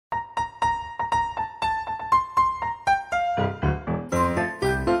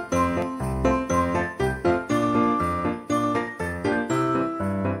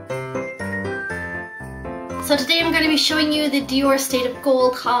So today I'm going to be showing you the Dior State of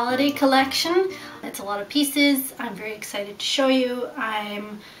Gold holiday collection. It's a lot of pieces. I'm very excited to show you. I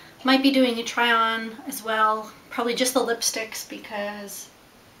might be doing a try on as well, probably just the lipsticks because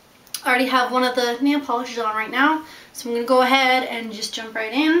I already have one of the nail polishes on right now. So I'm going to go ahead and just jump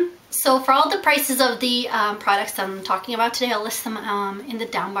right in. So for all the prices of the products that I'm talking about today, I'll list them in the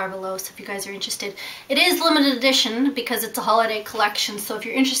down bar below, so if you guys are interested. It is limited edition because it's a holiday collection, so if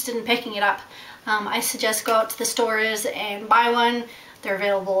you're interested in picking it up, I suggest go out to the stores and buy one. They're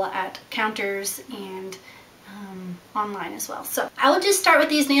available at counters and online as well. So I will just start with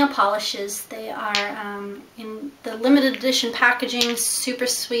these nail polishes. They are in the limited edition packaging, super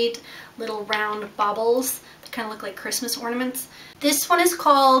sweet little round baubles. They kind of look like Christmas ornaments. This one is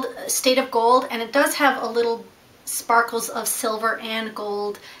called State of Gold, and it does have a little sparkles of silver and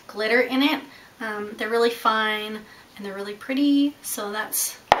gold glitter in it. They're really fine and they're really pretty, so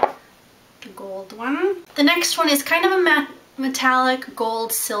that's the gold one. The next one is kind of a metallic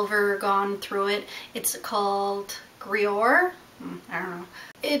gold silver gone through it. It's called Dior. I don't know.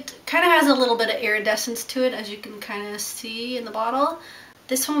 It kind of has a little bit of iridescence to it, as you can kind of see in the bottle.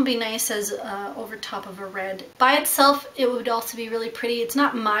 This one would be nice as over top of a red. By itself, it would also be really pretty. It's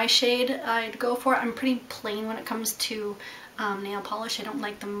not my shade I'd go for. I'm pretty plain when it comes to nail polish. I don't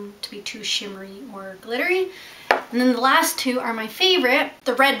like them to be too shimmery or glittery. And then the last two are my favorite.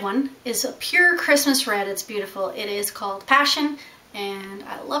 The red one is a pure Christmas red. It's beautiful. It is called Passion, and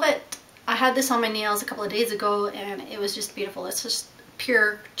I love it. I had this on my nails a couple of days ago, and it was just beautiful. It's just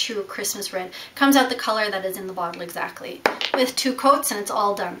pure, true Christmas red. Comes out the color that is in the bottle exactly, with 2 coats, and it's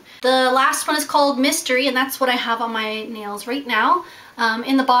all done. The last one is called Mystery, and that's what I have on my nails right now.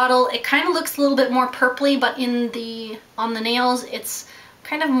 In the bottle, it kind of looks a little bit more purpley, but on the nails, it's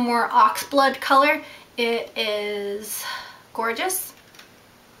kind of more oxblood color. It is gorgeous.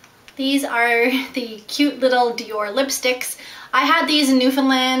 These are the cute little Dior lipsticks. I had these in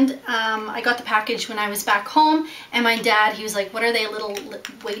Newfoundland. I got the package when I was back home, and my dad, he was like, what are they, little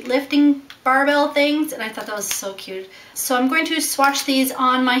weightlifting barbell things? And I thought that was so cute. So I'm going to swatch these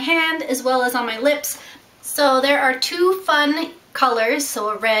on my hand as well as on my lips. So there are 2 fun colors, so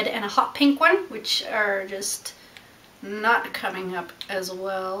a red and a hot pink one, which are just not coming up as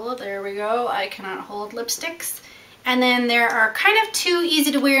well. There we go. I cannot hold lipsticks. And then there are kind of 2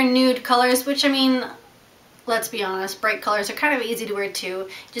 easy to wear nude colors, which, I mean, let's be honest, bright colors are kind of easy to wear too. You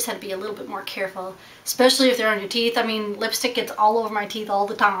just have to be a little bit more careful, especially if they're on your teeth. I mean, lipstick gets all over my teeth all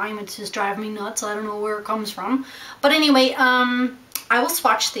the time. It's just driving me nuts. I don't know where it comes from. But anyway, I will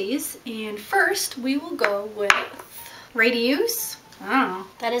swatch these, and first we will go with Radius. I don't know.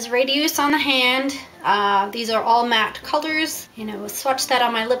 That is Radius on the hand. These are all matte colors. You know, swatch that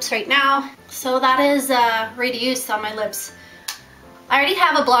on my lips right now. So that is Radius on my lips. I already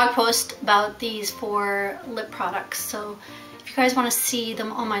have a blog post about these 4 lip products, so if you guys want to see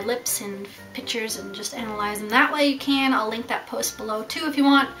them on my lips and pictures and just analyze them that way, you can. I'll link that post below too if you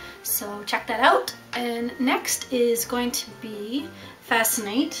want, so check that out. And next is going to be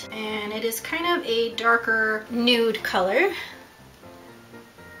Fascinate, and it is kind of a darker nude color.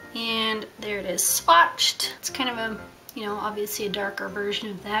 And there it is, swatched. It's kind of a, you know, obviously a darker version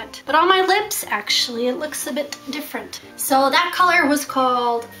of that. But on my lips, actually, it looks a bit different. So that color was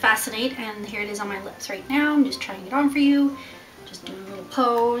called Fascinate, and here it is on my lips right now. I'm just trying it on for you. Just doing a little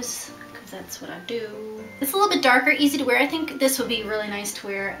pose, because that's what I do. It's a little bit darker, easy to wear. I think this would be really nice to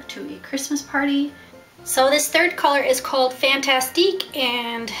wear to a Christmas party. So this third color is called Fantastique,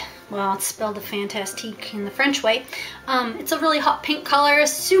 and well, it's spelled the Fantastique in the French way. It's a really hot pink color,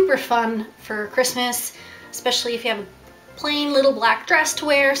 super fun for Christmas, especially if you have a plain little black dress to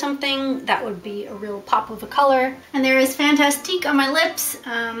wear or something. That would be a real pop of a color. And there is Fantastique on my lips.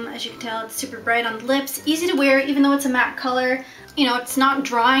 As you can tell, it's super bright on the lips, easy to wear even though it's a matte color. You know, it's not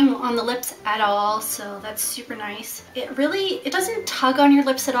drying on the lips at all, so that's super nice. It doesn't tug on your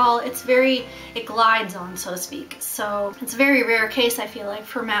lips at all. It glides on, so to speak. So it's a very rare case, I feel like,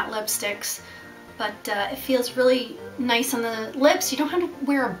 for matte lipsticks. But it feels really nice on the lips. You don't have to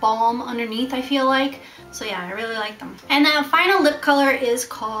wear a balm underneath, I feel like. So yeah, I really like them. And the final lip color is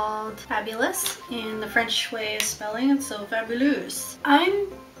called Fabulous in the French way of spelling it, so fabulous. I'm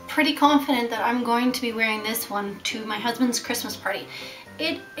pretty confident that I'm going to be wearing this one to my husband's Christmas party.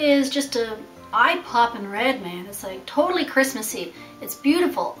 It is just a eye-popping red, man. It's like totally Christmassy. It's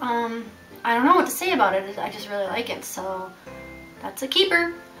beautiful. I don't know what to say about it. I just really like it, so that's a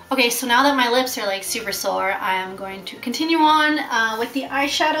keeper. Okay, so now that my lips are like super sore, I am going to continue on with the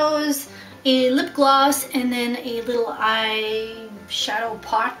eyeshadows, a lip gloss, and then a little eyeshadow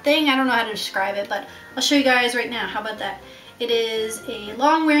pot thing. I don't know how to describe it, but I'll show you guys right now. How about that? It is a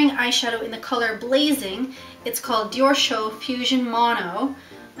long wearing eyeshadow in the color Blazing, It's called Dior Show Fusion Mono.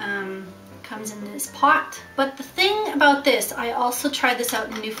 Comes in this pot. But the thing about this, I also tried this out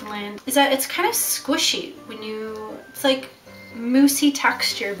in Newfoundland, is that it's kind of squishy when you, it's like moussey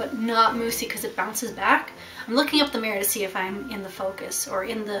texture, but not moussey because it bounces back. I'm looking up the mirror to see if I'm in the focus or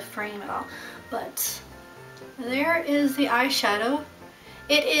in the frame at all. But there is the eyeshadow.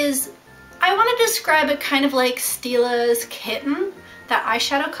 It is, I want to describe it kind of like Stila's Kitten, that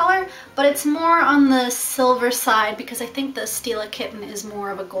eyeshadow color, but it's more on the silver side because I think the Stila Kitten is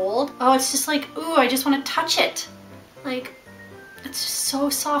more of a gold. Oh, it's just like, ooh, I just want to touch it. Like, it's just so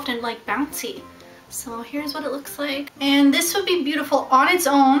soft and like bouncy. So here's what it looks like. And this would be beautiful on its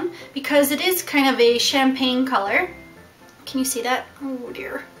own because it is kind of a champagne color. Can you see that? Oh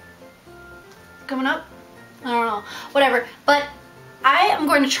dear. Coming up? I don't know. Whatever. But I am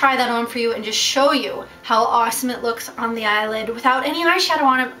going to try that on for you and just show you how awesome it looks on the eyelid without any eyeshadow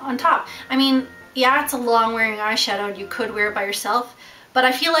on it on top. I mean, yeah, it's a long wearing eyeshadow and you could wear it by yourself, but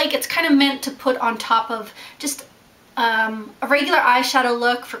I feel like it's kind of meant to put on top of just a regular eyeshadow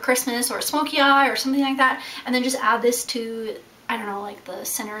look for Christmas or a smoky eye or something like that, and then just add this to, I don't know, like the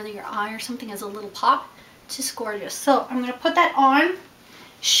center of your eye or something as a little pop. It's just gorgeous. So I'm going to put that on,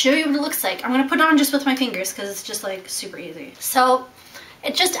 show you what it looks like. I'm going to put it on just with my fingers because it's just like super easy. So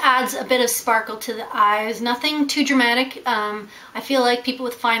it just adds a bit of sparkle to the eyes, nothing too dramatic. I feel like people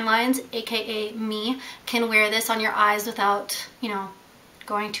with fine lines, aka me, can wear this on your eyes without, you know,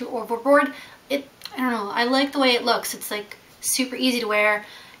 going too overboard. I don't know, I like the way it looks. It's like super easy to wear.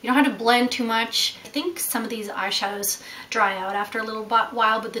 You don't have to blend too much. I think some of these eyeshadows dry out after a little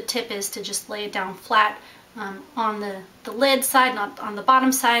while, but the tip is to just lay it down flat on the lid side, not on the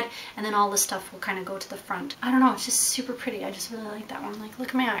bottom side, and then all the stuff will kind of go to the front. I don't know, it's just super pretty. I just really like that one. Like, look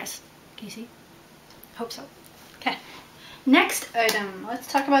at my eyes. Can you see? Hope so. Okay. Next item,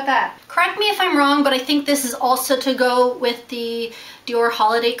 let's talk about that. Correct me if I'm wrong, but I think this is also to go with the Dior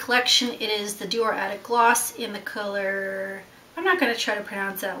Holiday Collection. It is the Dior Addict Gloss in the color, I'm not going to try to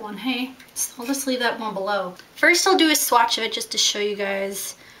pronounce that one, hey? I'll just leave that one below. First I'll do a swatch of it just to show you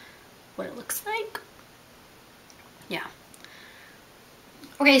guys what it looks like. Yeah.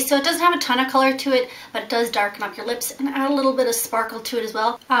 Okay, so it doesn't have a ton of color to it, but it does darken up your lips and add a little bit of sparkle to it as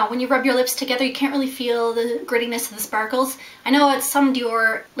well. When you rub your lips together, you can't really feel the grittiness of the sparkles. I know some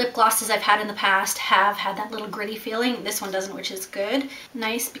Dior lip glosses I've had in the past have had that little gritty feeling. This one doesn't, which is good.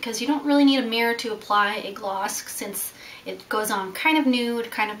 Nice, because you don't really need a mirror to apply a gloss since it goes on kind of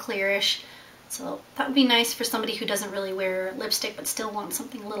nude, kind of clearish. So that would be nice for somebody who doesn't really wear lipstick but still wants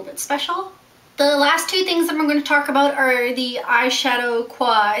something a little bit special. The last two things that we're going to talk about are the eyeshadow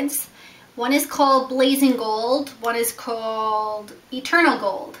quads. One is called Blazing Gold, one is called Eternal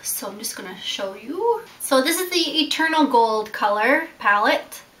Gold. So I'm just going to show you. So this is the Eternal Gold color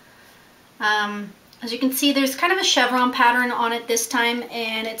palette. As you can see, there's kind of a chevron pattern on it this time,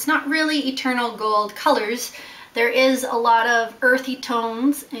 and it's not really Eternal Gold colors. There is a lot of earthy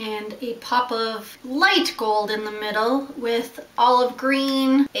tones and a pop of light gold in the middle with olive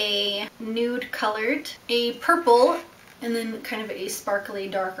green, a nude colored, a purple, and then kind of a sparkly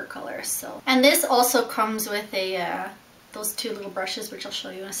darker color. So, and this also comes with a those two little brushes, which I'll show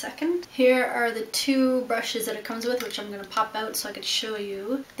you in a second. Here are the two brushes that it comes with, which I'm going to pop out so I could show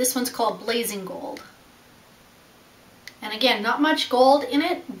you. This one's called Blazing Gold. And again, not much gold in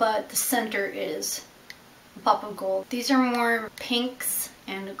it, but the center is pop of gold. These are more pinks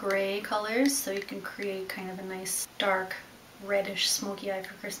and gray colors, so you can create kind of a nice dark reddish smoky eye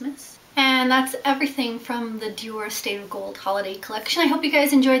for Christmas. And that's everything from the Dior State of Gold Holiday Collection. I hope you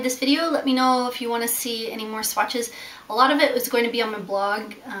guys enjoyed this video. Let me know if you want to see any more swatches. A lot of it is going to be on my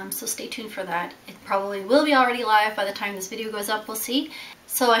blog, so stay tuned for that. It probably will be already live by the time this video goes up, we'll see.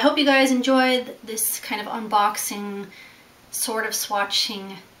 So I hope you guys enjoyed this kind of unboxing, sort of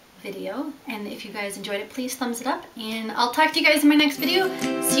swatching video, and if you guys enjoyed it, please thumbs it up, and I'll talk to you guys in my next video.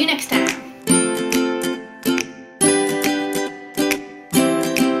 See you next time.